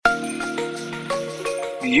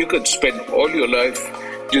you could spend all your life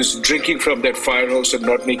just drinking from that fire hose and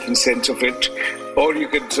not making sense of it. Or you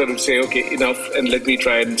could sort of say, okay, enough, and let me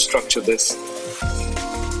try and structure this.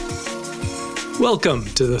 Welcome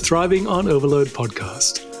to the Thriving on Overload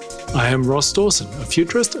podcast. I am Ross Dawson, a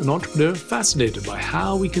futurist and entrepreneur fascinated by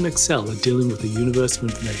how we can excel at dealing with the universe of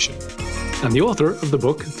information, and the author of the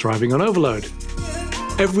book Thriving on Overload.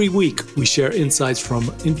 Every week, we share insights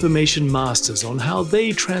from information masters on how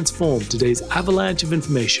they transform today's avalanche of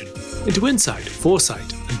information into insight,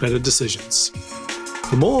 foresight, and better decisions.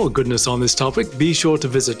 For more goodness on this topic, be sure to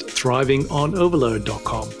visit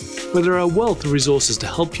thrivingonoverload.com, where there are a wealth of resources to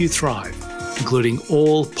help you thrive, including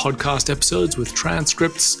all podcast episodes with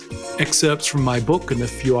transcripts, excerpts from my book, and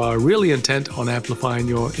if you are really intent on amplifying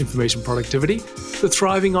your information productivity, the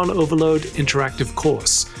Thriving on Overload interactive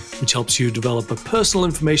course, which helps you develop a personal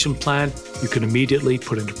information plan you can immediately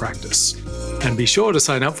put into practice. And be sure to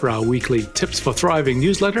sign up for our weekly Tips for Thriving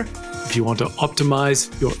newsletter if you want to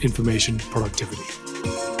optimize your information productivity.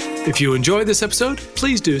 If you enjoy this episode,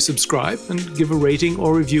 please do subscribe and give a rating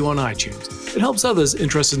or review on iTunes. It helps others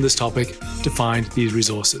interested in this topic to find these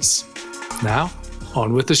resources. Now,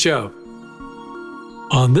 on with the show.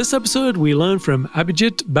 On this episode, we learn from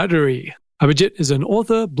Abhijit Bhattacharya. Abhijit is an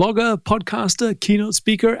author, blogger, podcaster, keynote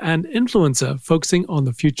speaker, and influencer focusing on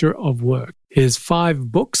the future of work. His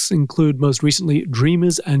 5 books include most recently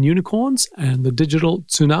Dreamers and Unicorns and The Digital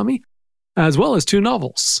Tsunami, as well as 2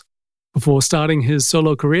 novels. Before starting his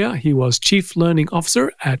solo career, he was Chief Learning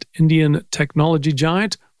Officer at Indian technology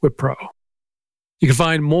giant Wipro. You can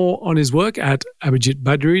find more on his work at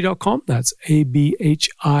abhijitbhattacharya.com. That's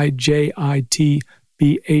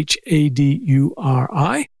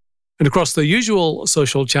ABHIJITBHADURI. And across the usual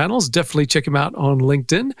social channels, definitely check him out on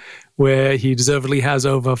LinkedIn, where he deservedly has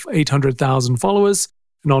over 800,000 followers,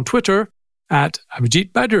 and on Twitter at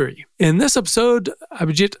Abhijit Bhattacharya. In this episode,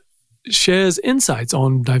 Abhijit shares insights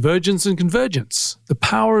on divergence and convergence, the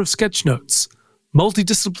power of sketch notes,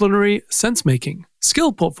 multidisciplinary sense-making,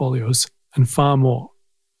 skill portfolios, and far more.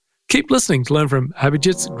 Keep listening to learn from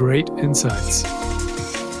Abhijit's great insights.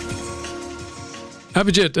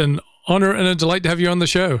 Abhijit, an honor and a delight to have you on the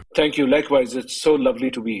show. Thank you. Likewise, it's so lovely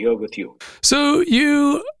to be here with you. So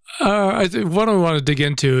what I want to dig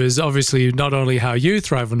into is obviously not only how you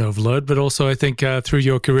thrive on overload, but also I think through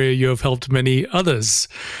your career you have helped many others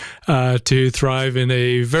to thrive in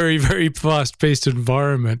a very, very fast-paced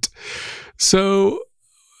environment. So,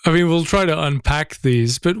 I mean, we'll try to unpack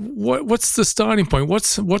these, but what's the starting point?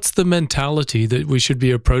 What's the mentality that we should be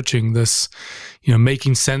approaching this,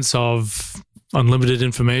 making sense of unlimited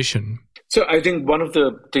information? So I think one of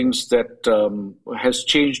the things that has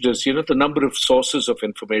changed is, the number of sources of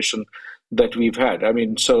information that we've had. I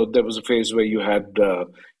mean, so there was a phase where you had, the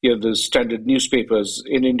standard newspapers.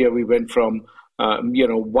 In India, we went from,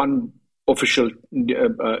 one official,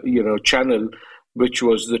 channel, which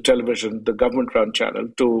was the television, the government-run channel,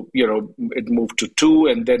 to, it moved to 2.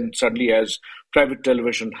 And then suddenly as private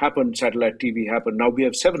television happened, satellite TV happened, now we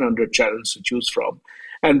have 700 channels to choose from.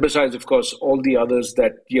 And besides, of course, all the others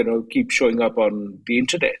that, keep showing up on the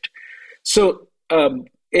internet. So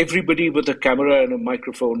everybody with a camera and a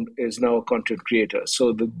microphone is now a content creator.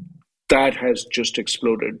 So that has just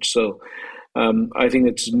exploded. So I think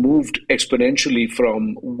it's moved exponentially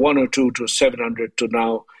from 1 or 2 to 700 to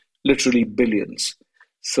now literally billions.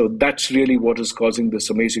 So that's really what is causing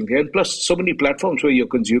this amazing thing. And plus, so many platforms where you're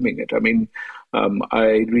consuming it. I mean,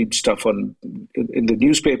 I read stuff in the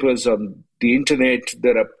newspapers, on the internet.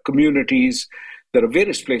 There are communities. There are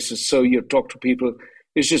various places. So you talk to people.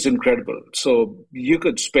 It's just incredible. So you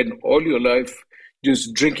could spend all your life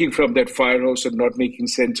just drinking from that fire hose and not making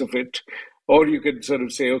sense of it. Or you could sort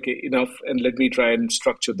of say, okay, enough, and let me try and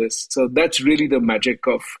structure this. So that's really the magic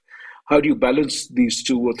of how do you balance these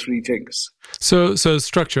 2 or 3 things? So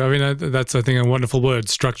structure, I mean, that's, I think, a wonderful word,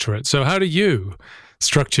 structure it. So how do you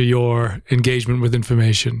structure your engagement with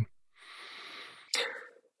information?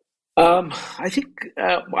 I think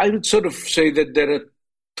I would sort of say that there are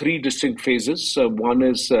 3 distinct phases. One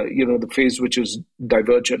is, the phase which is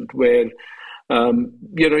divergent, where,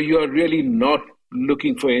 you are really not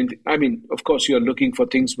looking for anything. I mean, of course, you're looking for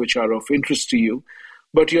things which are of interest to you,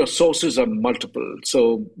 but your sources are multiple.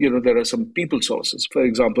 So, there are some people sources. For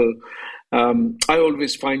example, I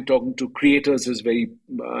always find talking to creators is very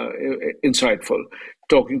insightful.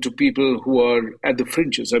 Talking to people who are at the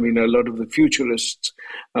fringes. I mean, a lot of the futurists,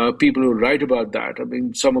 people who write about that. I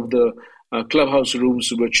mean, some of the clubhouse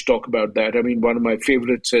rooms which talk about that. I mean, one of my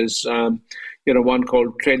favorites is, one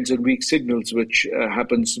called Trends and Weak Signals, which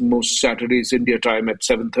happens most Saturdays India time at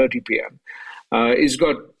 7:30 p.m. It's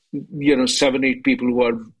got 7-8 people who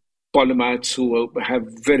are polymaths who have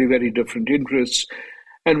very, very different interests.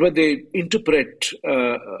 And when they interpret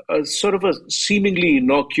a sort of a seemingly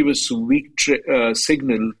innocuous weak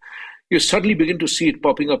signal, you suddenly begin to see it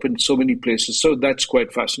popping up in so many places. So that's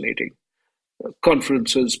quite fascinating.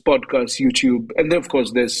 Conferences, podcasts, YouTube, and then, of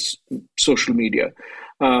course, there's social media,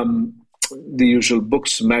 the usual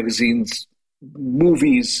books, magazines,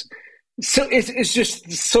 movies. So it's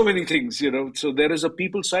just so many things, So there is a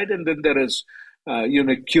people side, and then there is,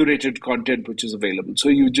 curated content which is available. So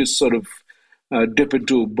you just sort of dip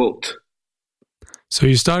into both. So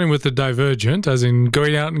you're starting with the divergent, as in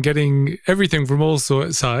going out and getting everything from all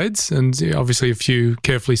sides, and obviously a few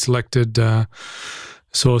carefully selected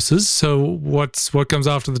sources. So what comes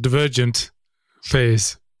after the divergent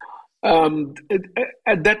phase?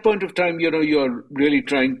 At that point of time, you're really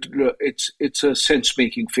trying to. It's a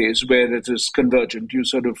sense-making phase where it is convergent. You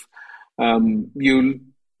sort of and you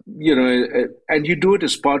do it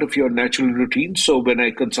as part of your natural routine. So when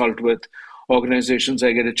I consult with organizations,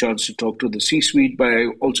 I get a chance to talk to the C-suite, but I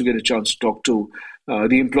also get a chance to talk to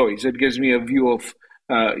the employees. It gives me a view of,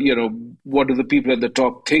 what do the people at the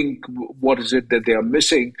top think? What is it that they are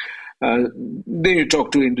missing? Then you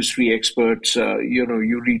talk to industry experts.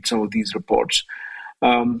 You read some of these reports.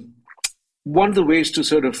 One of the ways to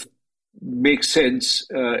sort of make sense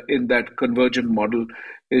in that convergent model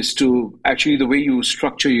is to actually the way you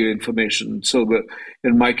structure your information. So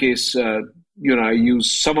in my case, I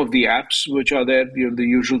use some of the apps which are there, the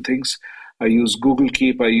usual things. I use Google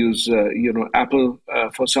Keep. I use, Apple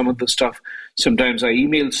for some of the stuff. Sometimes I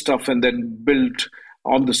email stuff and then build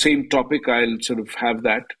on the same topic. I'll sort of have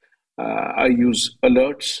that. I use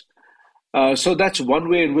alerts. So that's one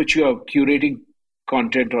way in which you are curating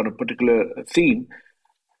content on a particular theme.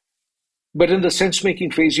 But in the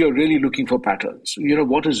sense-making phase, you're really looking for patterns.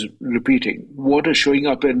 What is repeating? What is showing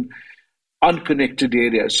up in unconnected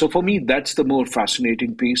areas? So for me, that's the more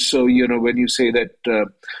fascinating piece. So, when you say that,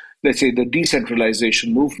 let's say the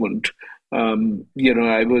decentralization movement,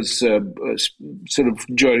 I was sort of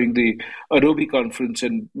during the Adobe conference,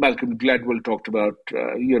 and Malcolm Gladwell talked about,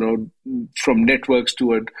 from networks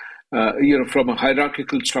toward, from a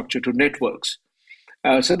hierarchical structure to networks.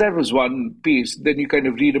 So that was one piece. Then you kind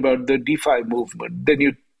of read about the DeFi movement. Then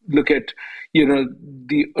you look at,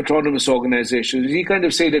 the autonomous organizations. You kind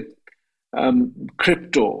of say that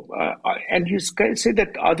crypto, and you kind of say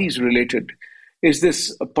that, are these related? Is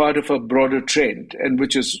this a part of a broader trend? And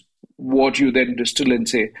which is what you then distill and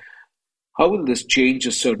say, how will this change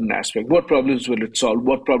a certain aspect? What problems will it solve?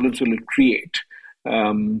 What problems will it create?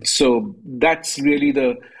 So that's really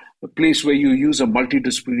the place where you use a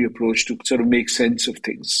multidisciplinary approach to sort of make sense of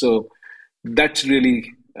things. So that's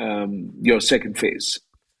really your second phase.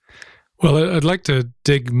 Well, I'd like to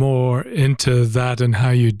dig more into that and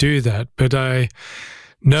how you do that, but I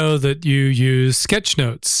know that you use sketch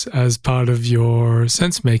notes as part of your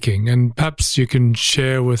sense making, and perhaps you can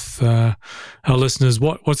share with our listeners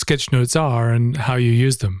what sketch notes are and how you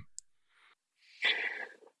use them.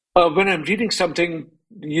 When I'm reading something,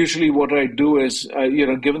 usually what I do is,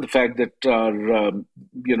 given the fact that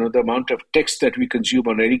the amount of text that we consume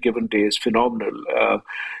on any given day is phenomenal,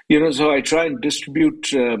 so I try and distribute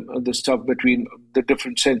the stuff between the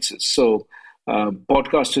different senses. So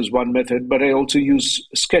podcast is one method, but I also use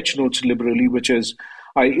sketch notes liberally, which is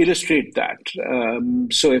I illustrate that.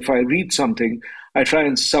 So if I read something, I try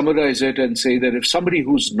and summarize it and say that if somebody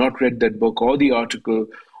who's not read that book or the article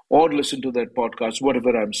or listen to that podcast, whatever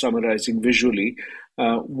I'm summarizing visually,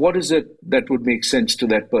 what is it that would make sense to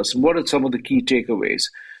that person? What are some of the key takeaways?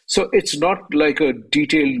 So it's not like a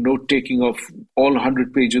detailed note-taking of all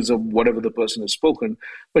 100 pages of whatever the person has spoken,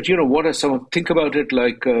 but, what are some, think about it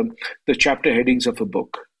like the chapter headings of a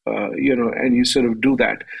book, and you sort of do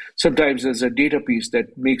that. Sometimes there's a data piece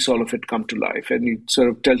that makes all of it come to life, and it sort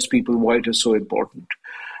of tells people why it is so important.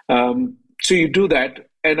 So you do that.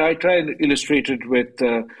 And I try and illustrate it with,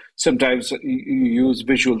 sometimes you use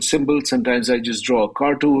visual symbols, sometimes I just draw a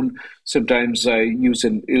cartoon, sometimes I use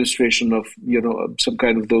an illustration of, some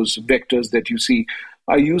kind of those vectors that you see.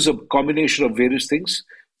 I use a combination of various things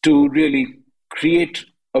to really create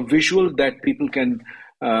a visual that people can,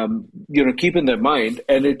 keep in their mind,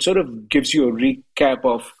 and it sort of gives you a recap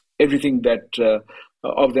of everything that,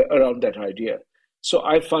 around that idea. So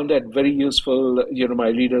I found that very useful. My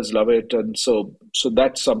readers love it, and so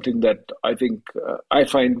that's something that I think I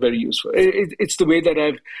find very useful. It's the way that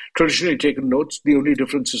I've traditionally taken notes. The only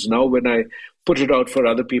difference is now when I put it out for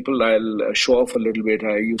other people, I'll show off a little bit.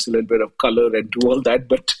 I use a little bit of color and do all that,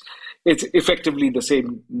 but it's effectively the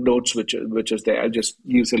same notes which is there. I just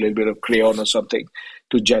use a little bit of crayon or something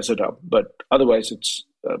to jazz it up, but otherwise it's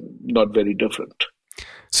not very different.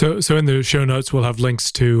 So in the show notes, we'll have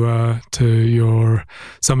links to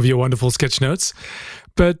some of your wonderful sketch notes.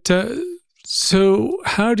 But so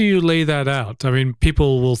how do you lay that out? I mean,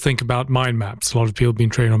 people will think about mind maps. A lot of people have been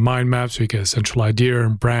trained on mind maps. We get a central idea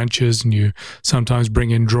and branches, and you sometimes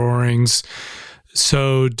bring in drawings.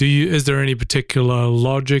 So is there any particular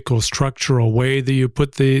logic or structure or way that you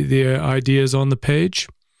put the ideas on the page?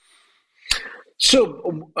 So,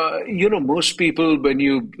 most people, when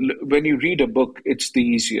you read a book, it's the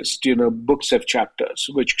easiest. Books have chapters,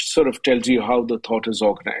 which sort of tells you how the thought is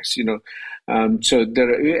organized. So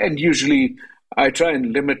and usually I try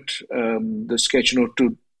and limit the sketch note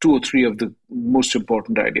to 2 or 3 of the most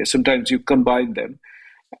important ideas. Sometimes you combine them,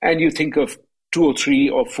 and you think of 2 or 3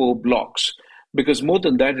 or 4 blocks, because more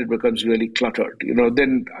than that, it becomes really cluttered.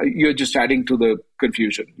 Then you're just adding to the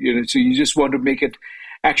confusion. So you just want to make it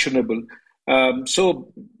actionable.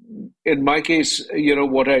 So in my case,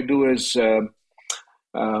 what I do is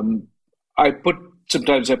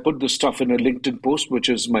sometimes I put the stuff in a LinkedIn post, which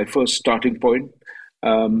is my first starting point.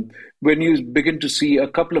 When you begin to see a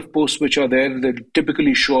couple of posts which are there, they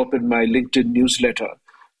typically show up in my LinkedIn newsletter,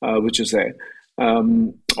 which is there.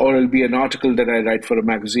 Or it'll be an article that I write for a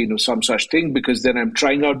magazine or some such thing, because then I'm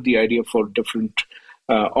trying out the idea for different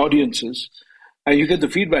audiences. And you get the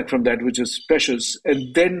feedback from that, which is precious.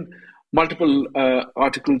 And then multiple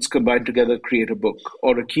articles combined together create a book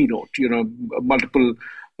or a keynote. Multiple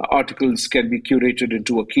articles can be curated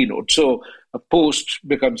into a keynote. So a post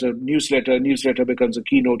becomes a newsletter becomes a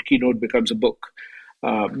keynote becomes a book.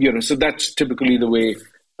 So that's typically the way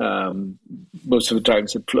most of the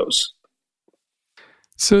times it flows.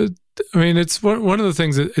 So, I mean, it's one of the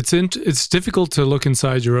things that it's difficult to look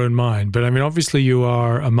inside your own mind, but I mean, obviously you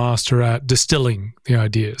are a master at distilling the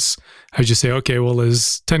ideas. As you say, okay, well,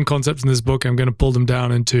 there's 10 concepts in this book. I'm going to pull them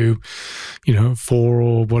down into, 4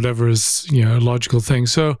 or whatever is, a logical thing.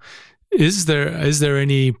 So is there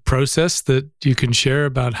any process that you can share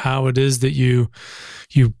about how it is that you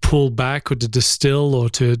pull back or to distill or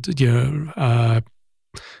to,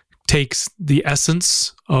 takes the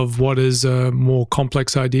essence of what is more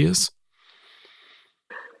complex ideas?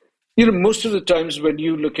 Most of the times when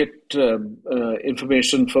you look at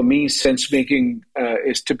information, for me, sense making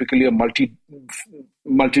is typically a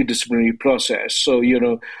multidisciplinary process. So,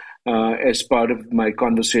 as part of my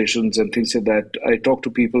conversations and things like that, I talk to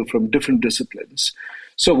people from different disciplines.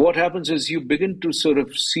 So what happens is you begin to sort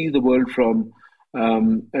of see the world from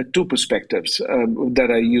 2 perspectives that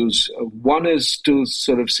I use. One is to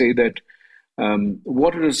sort of say that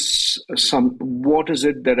what is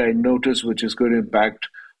it that I notice which is going to impact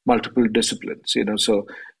multiple disciplines? So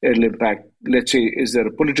it'll impact. Let's say, is there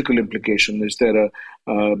a political implication? Is there a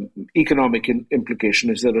economic implication?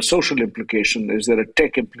 Is there a social implication? Is there a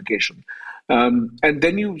tech implication? And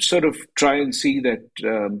then you sort of try and see that.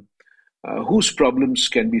 Whose problems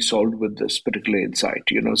can be solved with this particular insight?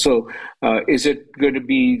 So is it going to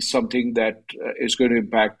be something that is going to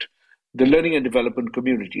impact the learning and development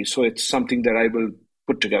community? So it's something that I will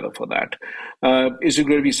put together for that. Is it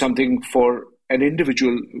going to be something for an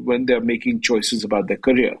individual when they're making choices about their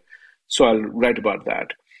career? So I'll write about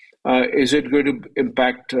that. Is it going to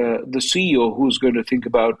impact the CEO who's going to think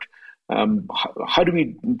about how do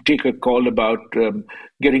we take a call about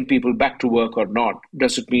getting people back to work or not?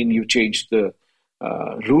 Does it mean you change the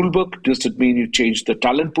rule book? Does it mean you change the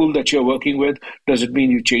talent pool that you're working with? Does it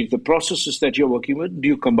mean you change the processes that you're working with? Do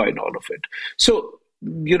you combine all of it? So,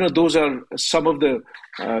 those are some of the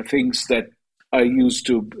things that I use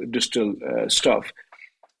to distill stuff.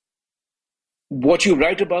 What you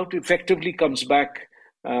write about effectively comes back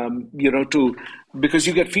because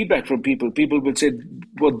you get feedback from people. People will say,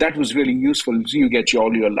 well, that was really useful. So you get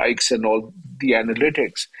all your likes and all the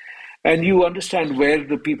analytics. And you understand where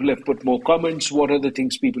the people have put more comments, what are the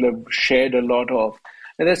things people have shared a lot of.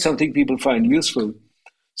 And that's something people find useful.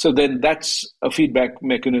 So then that's a feedback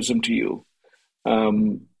mechanism to you.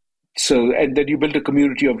 And then you build a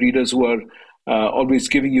community of readers who are always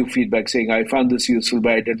giving you feedback saying, I found this useful,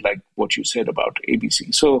 but I didn't like what you said about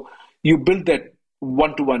ABC. So you build that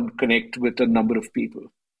one-to-one connect with a number of people.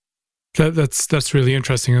 That's really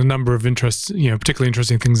interesting. A number of particularly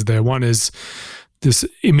interesting things there. One is this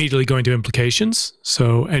immediately going to implications.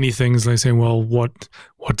 So any things like saying, well, what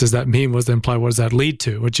does that mean? What does that imply? What does that lead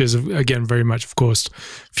to? Which is, again, very much, of course,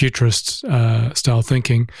 futurist style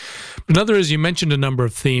thinking. Another is you mentioned a number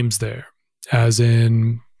of themes there, as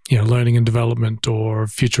in learning and development or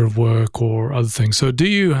future of work or other things. So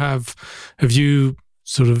have you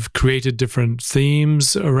sort of created different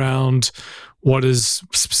themes around what is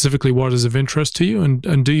of interest to you?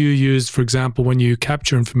 And do you use, for example, when you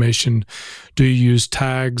capture information, do you use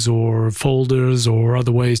tags or folders or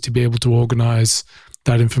other ways to be able to organize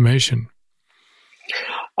that information?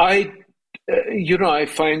 I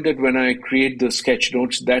find that when I create the sketch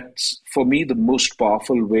notes, that's for me the most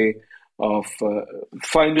powerful way of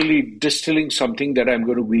finally distilling something that I'm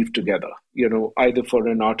going to weave together, either for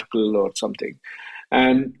an article or something.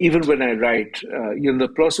 And even when I write, the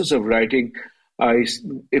process of writing,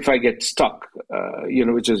 if I get stuck,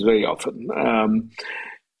 which is very often,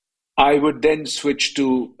 I would then switch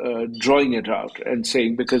to drawing it out and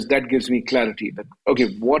saying, because that gives me clarity that, okay,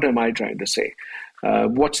 what am I trying to say?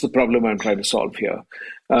 What's the problem I'm trying to solve here?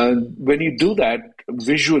 When you do that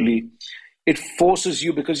visually, it forces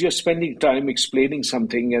you, because you're spending time explaining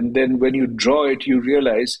something, and then when you draw it, you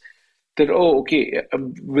realize that,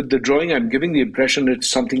 with the drawing, I'm giving the impression it's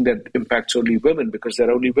something that impacts only women because there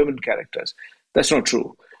are only women characters. That's not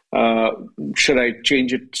true. Should I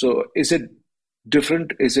change it? So is it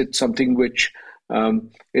different? Is it something which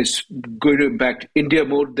is going to impact India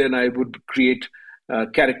more? Then I would create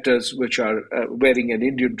characters which are wearing an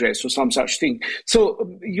Indian dress or some such thing. So,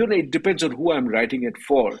 it depends on who I'm writing it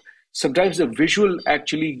for. Sometimes the visual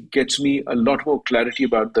actually gets me a lot more clarity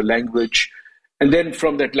about the language. And then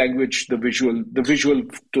from that language, the visual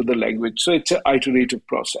to the language. So it's an iterative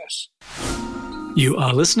process. You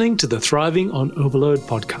are listening to the Thriving on Overload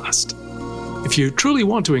podcast. If you truly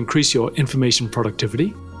want to increase your information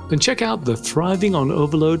productivity, then check out the Thriving on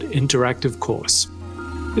Overload interactive course.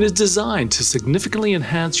 It is designed to significantly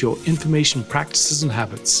enhance your information practices and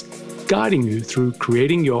habits, guiding you through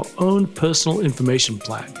creating your own personal information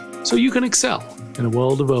plan so you can excel in a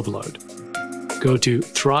world of overload. Go to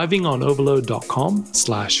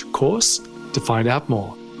thrivingonoverload.com/course to find out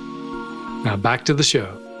more. Now back to the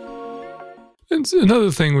show. And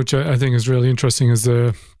another thing which I think is really interesting is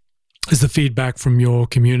the feedback from your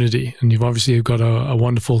community, and you've obviously got a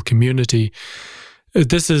wonderful community.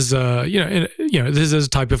 This is this is a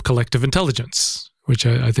type of collective intelligence, which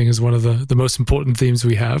I think is one of the most important themes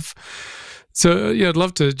we have. So I'd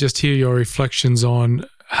love to just hear your reflections on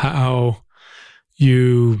how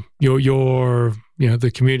the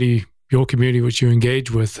community, your community which you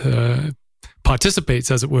engage with, participates,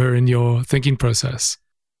 as it were, in your thinking process.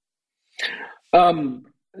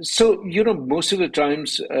 So, most of the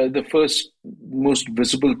times, the first most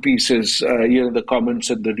visible piece is, the comments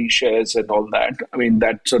and the reshares and all that. I mean,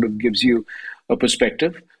 that sort of gives you a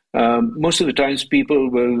perspective. Most of the times people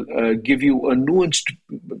will give you a nuanced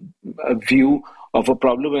view of a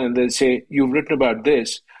problem, and they'll say, you've written about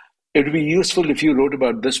this. It would be useful if you wrote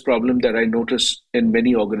about this problem that I notice in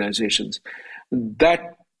many organizations.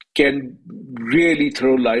 That can really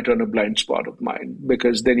throw light on a blind spot of mine,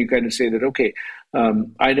 because then you kind of say that, okay,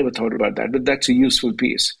 I never thought about that, but that's a useful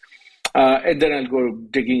piece. And then I'll go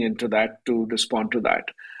digging into that to respond to that.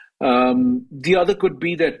 The other could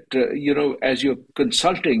be that, as you're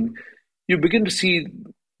consulting, you begin to see,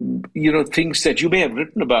 things that you may have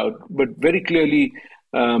written about, but very clearly,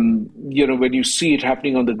 when you see it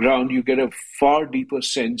happening on the ground, you get a far deeper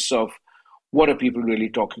sense of what are people really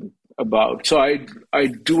talking about. So I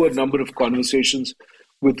do a number of conversations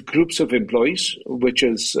with groups of employees, which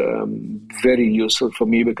is very useful for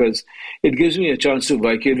me because it gives me a chance to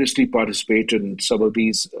vicariously participate in some of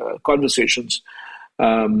these conversations.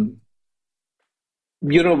 When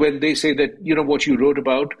they say that, what you wrote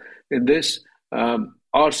about in this,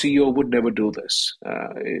 our CEO would never do this.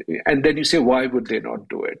 And then you say, why would they not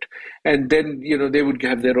do it? And then, they would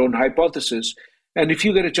have their own hypothesis. And if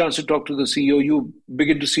you get a chance to talk to the CEO, you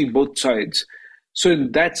begin to see both sides. So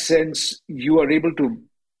in that sense, you are able to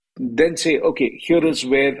then say, okay, here is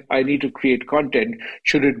where I need to create content.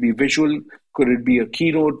 Should it be visual? Could it be a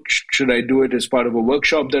keynote? Should I do it as part of a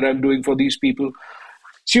workshop that I'm doing for these people?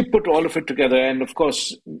 So you put all of it together. And of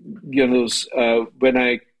course, when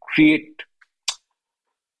I create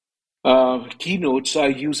keynotes, I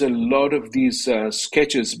use a lot of these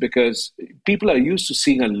sketches because people are used to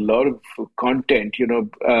seeing a lot of content.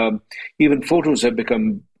 Even photos have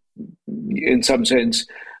become, in some sense,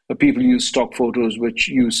 people use stock photos, which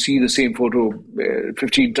you see the same photo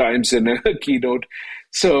 15 times in a keynote.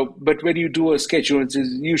 So, but when you do a sketch, it's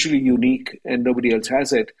usually unique and nobody else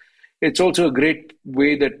has it. It's also a great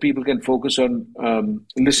way that people can focus on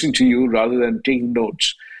listening to you rather than taking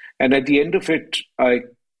notes. And at the end of it, I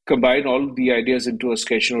combine all the ideas into a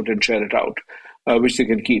sketch note and share it out, which they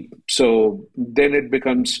can keep. So then it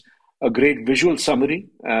becomes a great visual summary.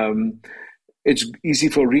 It's easy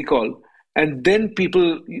for recall. And then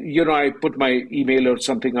people, I put my email or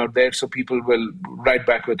something out there so people will write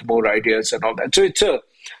back with more ideas and all that. So it's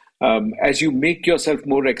as you make yourself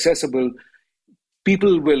more accessible,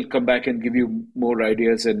 people will come back and give you more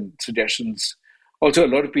ideas and suggestions. Also,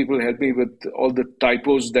 a lot of people help me with all the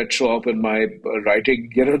typos that show up in my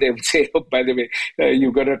writing. They will say, "Oh, by the way,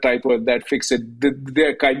 you got a typo and that, fix it."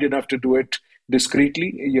 They're kind enough to do it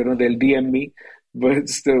discreetly. They'll DM me. But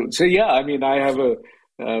still, so yeah, I mean, I have a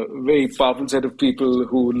very powerful set of people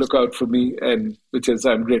who look out for me, and which is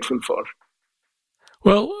I'm grateful for.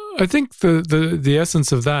 Well, I think the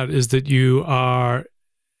essence of that is that you are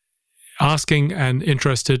asking and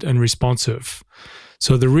interested and responsive.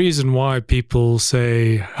 So the reason why people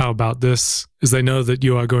say, "How about this?" is they know that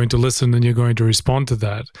you are going to listen and you're going to respond to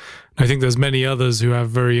that. I think there's many others who have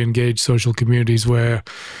very engaged social communities where,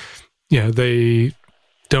 they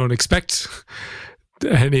don't expect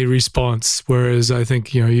any response. Whereas I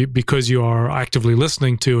think, because you are actively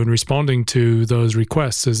listening to and responding to those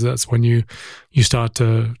requests, that's when you start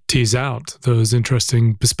to tease out those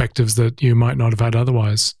interesting perspectives that you might not have had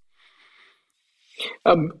otherwise.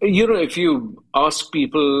 If you ask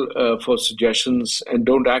people for suggestions and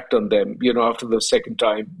don't act on them, after the second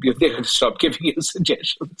time, they're going to stop giving you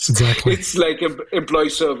suggestions. Exactly. It's like employee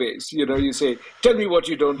surveys. You say, "Tell me what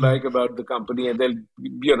you don't like about the company," and they'll,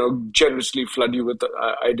 generously flood you with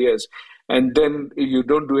ideas. And then if you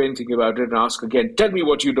don't do anything about it and ask again, "Tell me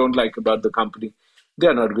what you don't like about the company,"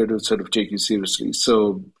 they're not going to sort of take you seriously.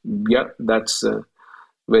 So, yeah, that's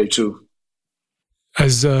very true.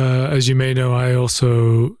 As you may know, I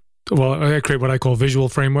create what I call visual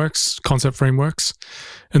frameworks, concept frameworks,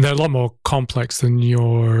 and they're a lot more complex than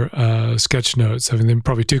your sketch notes. I mean, they're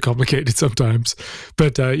probably too complicated sometimes.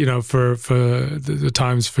 But for the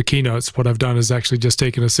times for keynotes, what I've done is actually just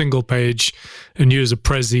taken a single page and use a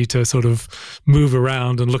Prezi to sort of move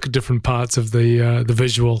around and look at different parts of the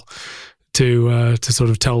visual to sort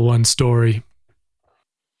of tell one story.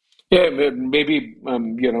 Yeah, maybe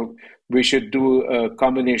we should do a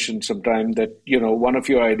combination sometime that, one of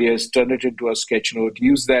your ideas, turn it into a sketch note,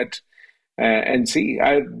 use that and see.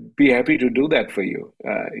 I'd be happy to do that for you,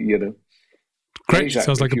 Great.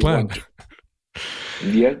 Sounds like a plan.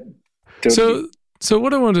 Yeah. Totally. So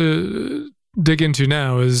what I want to dig into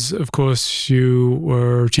now is, of course, you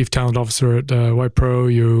were Chief Talent Officer at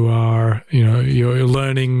WhitePro. You are, your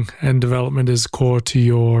learning and development is core to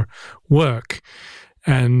your work.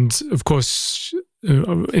 And of course,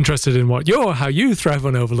 interested in how you thrive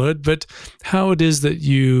on overload, but how it is that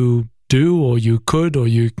you do, or you could, or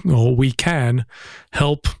we can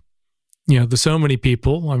help. There's so many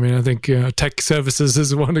people. I mean, I think tech services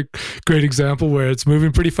is one great example where it's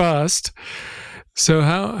moving pretty fast. So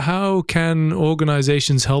how can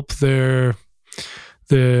organizations help their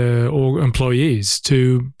employees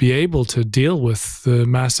to be able to deal with the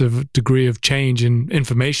massive degree of change in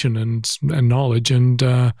information and knowledge and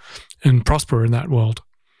prosper in that world?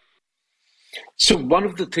 So one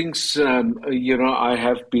of the things I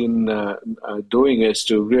have been doing is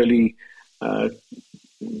to really. Let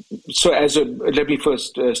me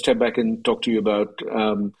first step back and talk to you about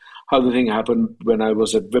how the thing happened when I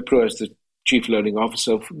was at Wipro as the Chief Learning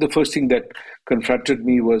Officer. The first thing that confronted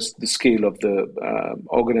me was the scale of the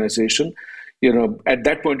organization. At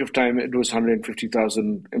that point of time, it was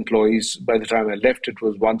 150,000 employees. By the time I left, it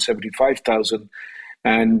was 175,000.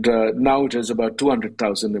 And now it has about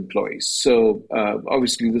 200,000 employees. So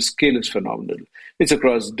obviously the scale is phenomenal. It's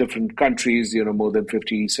across different countries, more than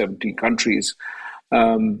 50, 70 countries.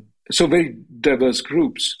 So very diverse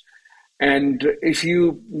groups. And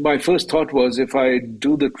my first thought was, if I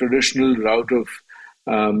do the traditional route of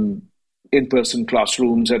in-person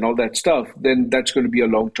classrooms and all that stuff, then that's going to be a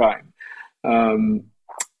long time.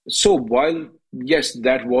 So while, yes,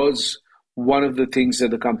 that was one of the things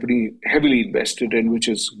that the company heavily invested in, which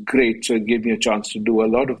is great, so it gave me a chance to do a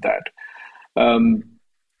lot of that.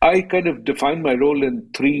 I kind of defined my role in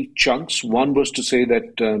three chunks. One was to say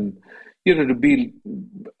that, to be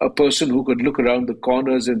a person who could look around the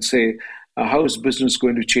corners and say, how is business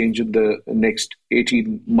going to change in the next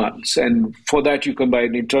 18 months? And for that, you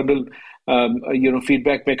combine internal,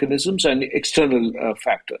 feedback mechanisms and external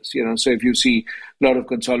factors. So if you see a lot of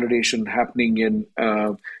consolidation happening in,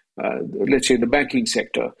 let's say, the banking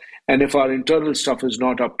sector, and if our internal stuff is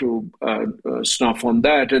not up to snuff on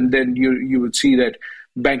that, and then you would see that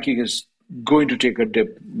banking is going to take a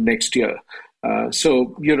dip next year.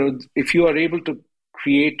 So, if you are able to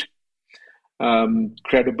create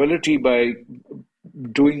credibility by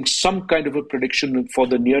doing some kind of a prediction for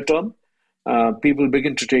the near term, people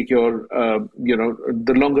begin to take your,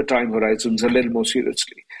 the longer time horizons a little more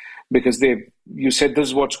seriously, because you said this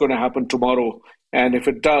is what's going to happen tomorrow. And if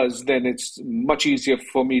it does, then it's much easier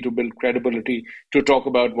for me to build credibility to talk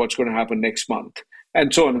about what's going to happen next month.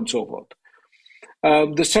 and so on and so forth.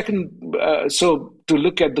 The second, so to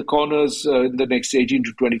look at the corners in the next 18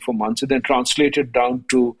 to 24 months and then translate it down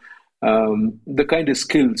to the kind of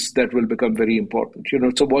skills that will become very important.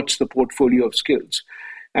 So what's the portfolio of skills?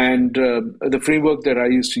 And the framework that I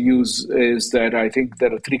used to use is that I think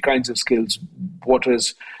there are three kinds of skills. What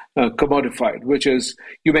is commodified, which is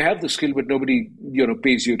you may have the skill, but nobody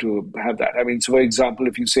pays you to have that. I mean, so for example,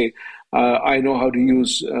 if you say, I know how to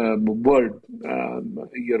use Word,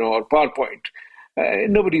 or PowerPoint,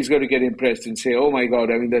 nobody's going to get impressed and say, oh my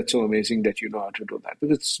God, I mean, that's so amazing that you know how to do that.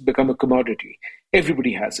 Because it's become a commodity.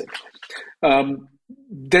 Everybody has it.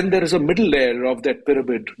 Then there is a middle layer of that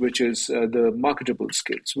pyramid, which is the marketable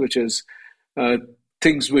skills, which is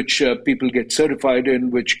things which people get certified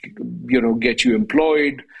in, which, get you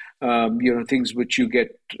employed, things which you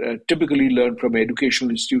get typically learn from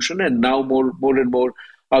educational institution and now more and more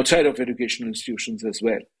outside of educational institutions as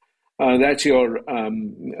well. That's your,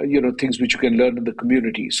 things which you can learn in the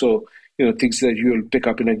community. So, things that you'll pick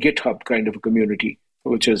up in a GitHub kind of a community,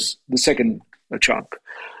 which is the second chunk.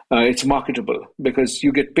 It's marketable because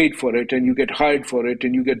you get paid for it and you get hired for it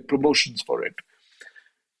and you get promotions for it.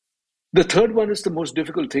 The third one is the most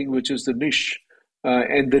difficult thing, which is the niche.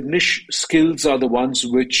 And the niche skills are the ones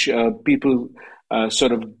which people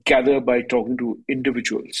sort of gather by talking to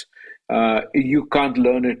individuals. You can't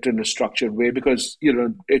learn it in a structured way because,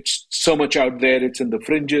 it's so much out there, it's in the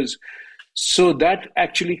fringes. So that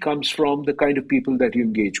actually comes from the kind of people that you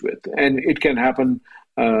engage with. And it can happen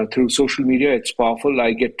through social media. It's powerful.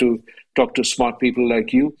 I get to talk to smart people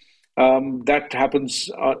like you. That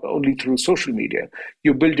happens only through social media.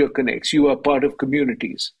 You build your connects. You are part of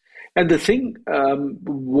communities. And the thing,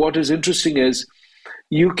 what is interesting is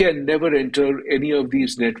you can never enter any of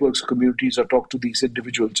these networks, communities, or talk to these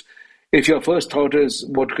individuals if your first thought is,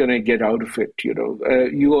 what can I get out of it?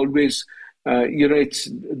 You always, it's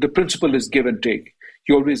the principle is give and take.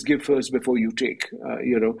 You always give first before you take,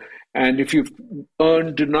 and if you've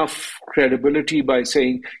earned enough credibility by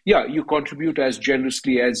saying, yeah, you contribute as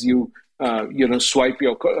generously as you, swipe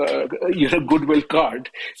your, goodwill card,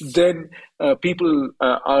 then people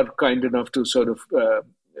are kind enough to sort of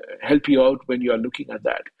help you out when you are looking at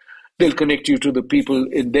that. They'll connect you to the people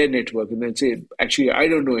in their network and then say, actually, I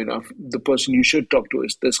don't know enough. The person you should talk to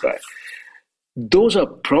is this guy. Those are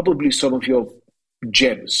probably some of your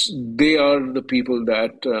gems. They are the people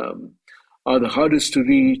that are the hardest to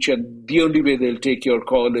reach, and the only way they'll take your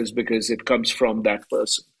call is because it comes from that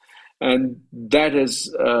person. And that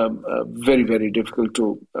is very, very difficult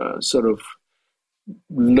to sort of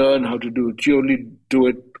learn how to do it. You only do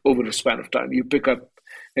it over a span of time. You pick up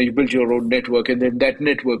and you build your own network, and then that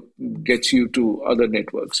network gets you to other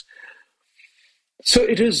networks. So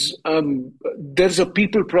it is, there's a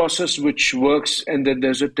people process which works, and then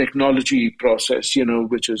there's a technology process,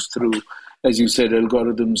 which is through, as you said,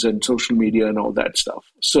 algorithms and social media and all that stuff.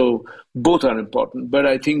 So both are important. But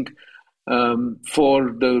I think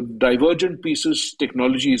for the divergent pieces,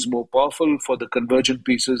 technology is more powerful. For the convergent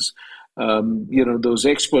pieces, those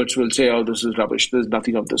experts will say, oh, this is rubbish. There's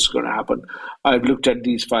nothing of this going to happen. I've looked at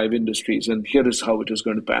these 5 industries, and here is how it is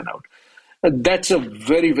going to pan out. And that's a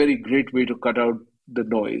very, very great way to cut out the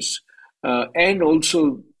noise. And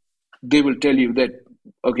also, they will tell you that,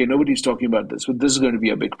 okay, nobody's talking about this, but this is going to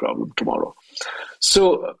be a big problem tomorrow.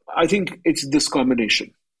 So I think it's this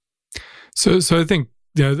combination. So I think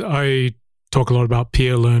I talk a lot about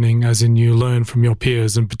peer learning, as in you learn from your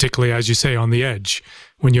peers, and particularly, as you say, on the edge.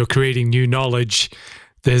 When you're creating new knowledge,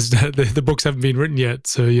 the books haven't been written yet,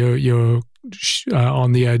 so you're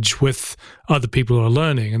on the edge with other people who are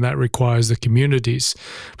learning, and that requires the communities.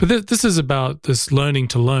 But this is about this learning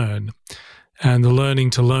to learn, and the learning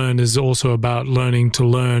to learn is also about learning to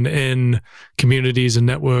learn in communities and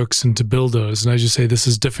networks and to build those. And as you say, this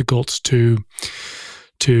is difficult to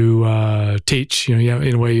teach.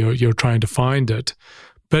 In a way, you're trying to find it.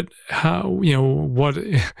 But how, what,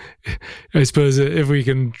 I suppose if we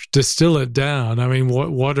can distill it down, I mean,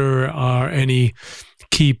 what are any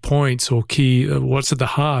key points or what's at the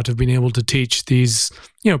heart of being able to teach these,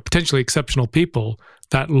 potentially exceptional people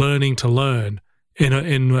that learning to learn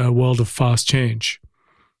in a world of fast change?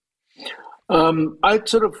 I'd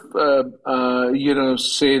sort of,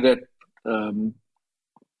 say that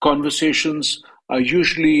conversations are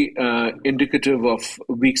usually indicative of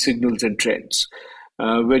weak signals and trends.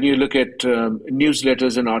 When you look at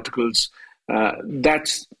newsletters and articles,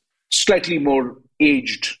 that's slightly more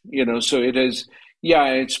aged, so it is,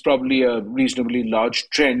 it's probably a reasonably large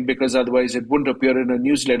trend because otherwise it wouldn't appear in a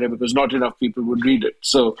newsletter because not enough people would read it.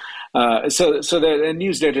 So the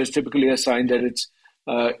newsletter is typically a sign that it's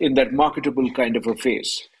in that marketable kind of a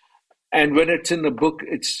phase. And when it's in a book,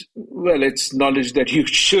 it's knowledge that you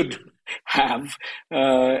should have,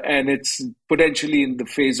 and it's potentially in the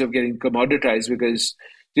phase of getting commoditized because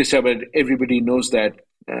just about everybody knows that,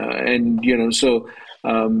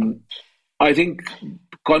 I think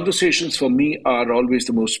conversations for me are always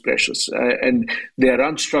the most precious, and they are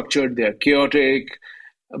unstructured, they are chaotic.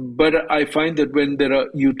 But I find that when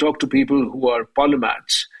you talk to people who are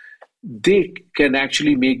polymaths, they can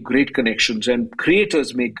actually make great connections, and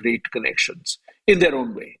creators make great connections in their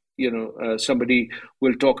own way. Somebody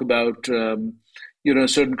will talk about, a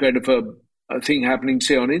certain kind of a thing happening,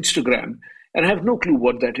 say, on Instagram, and have no clue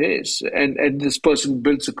what that is. And this person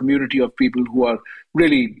builds a community of people who are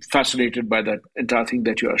really fascinated by that entire thing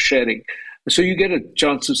that you are sharing. So you get a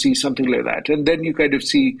chance to see something like that. And then you kind of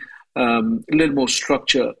see a little more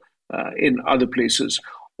structure in other places.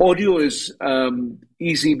 Audio is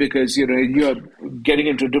easy because, you're getting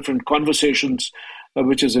into different conversations,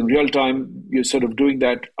 which is in real time. You're sort of doing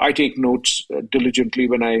that. I take notes diligently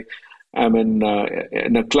when I am in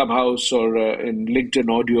a Clubhouse or in LinkedIn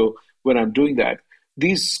Audio when I'm doing that.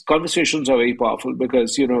 These conversations are very powerful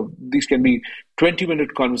because, these can be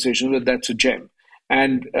 20-minute conversations, but that's a gem.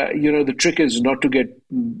 And, the trick is not to get,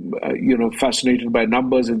 fascinated by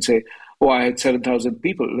numbers and say, oh, I had 7,000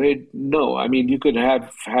 people. No, I mean, you could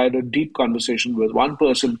have had a deep conversation with one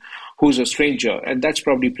person who's a stranger. And that's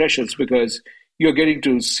probably precious because you're getting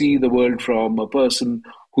to see the world from a person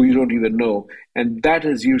who you don't even know. And that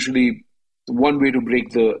is usually one way to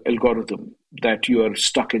break the algorithm that you are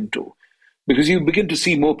stuck into. Because you begin to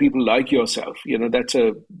see more people like yourself. That's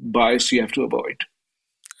a bias you have to avoid.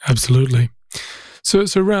 Absolutely. So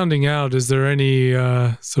rounding out, is there any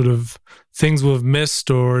sort of things we've missed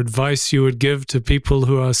or advice you would give to people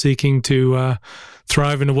who are seeking to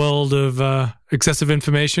thrive in a world of excessive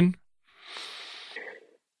information?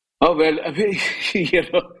 Oh, well, I mean,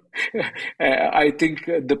 I think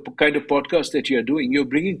the kind of podcast that you're doing, you're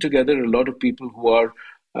bringing together a lot of people who are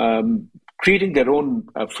creating their own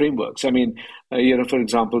frameworks. I mean, for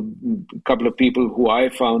example, a couple of people who I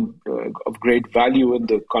found of great value in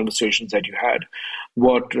the conversations that you had,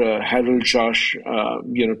 what Harold Josh,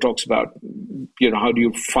 talks about, how do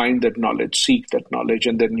you find that knowledge, seek that knowledge,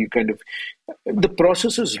 and then you kind of, the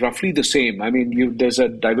process is roughly the same. I mean, there's a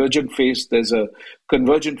divergent phase, there's a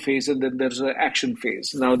convergent phase, and then there's an action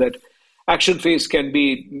phase. Now that action phase can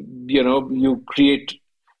be, you create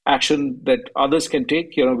action that others can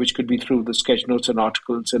take, which could be through the sketch notes and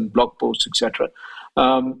articles and blog posts, etc.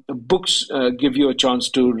 Books give you a chance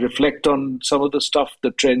to reflect on some of the stuff, the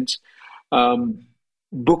trends.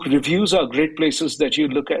 Book reviews are great places that you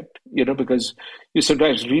look at, because you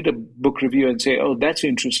sometimes read a book review and say, oh, that's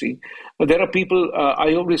interesting. But there are people,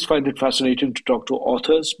 I always find it fascinating to talk to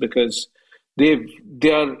authors because they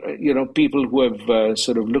are, people who have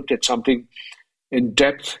sort of looked at something in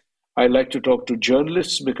depth. I like to talk to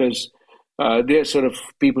journalists because they're sort of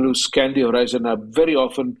people who scan the horizon. Very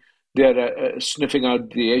often they're sniffing out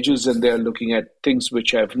the edges and they're looking at things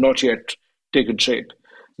which have not yet taken shape.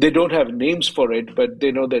 They don't have names for it, but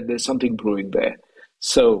they know that there's something brewing there.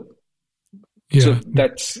 So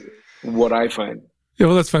that's what I find. Yeah,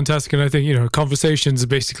 well, that's fantastic. And I think, conversations are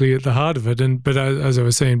basically at the heart of it. But as I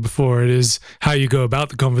was saying before, it is how you go about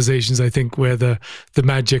the conversations, I think, where the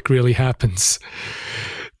magic really happens.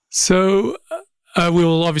 So we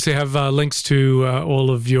will obviously have links to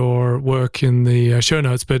all of your work in the show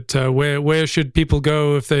notes, but where should people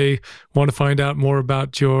go if they want to find out more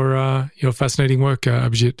about your fascinating work,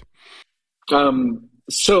 Abhijit?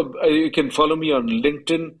 So you can follow me on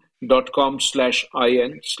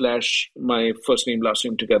linkedin.com/in/my first name, last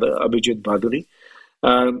name together, Abhijit Bhaduri.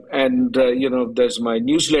 There's my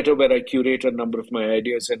newsletter where I curate a number of my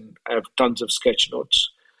ideas and I have tons of sketch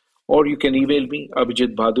notes. Or you can email me,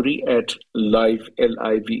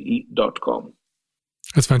 abhijitbhaduri@live.com.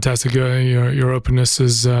 That's fantastic. Your openness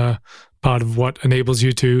is part of what enables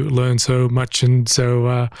you to learn so much and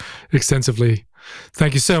so extensively.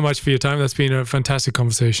 Thank you so much for your time. That's been a fantastic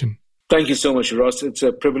conversation. Thank you so much, Ross. It's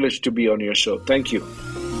a privilege to be on your show. Thank you.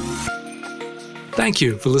 Thank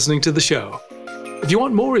you for listening to the show. If you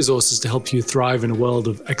want more resources to help you thrive in a world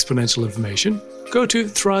of exponential information, go to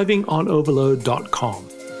thrivingonoverload.com.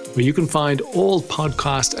 where you can find all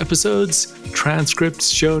podcast episodes, transcripts,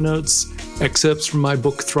 show notes, excerpts from my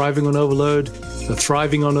book, Thriving on Overload, the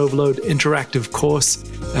Thriving on Overload interactive course,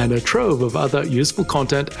 and a trove of other useful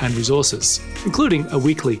content and resources, including a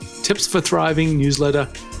weekly Tips for Thriving newsletter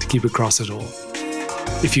to keep across it all.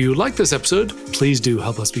 If you like this episode, please do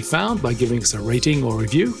help us be found by giving us a rating or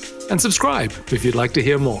review, and subscribe if you'd like to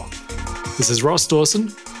hear more. This is Ross Dawson.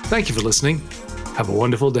 Thank you for listening. Have a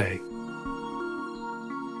wonderful day.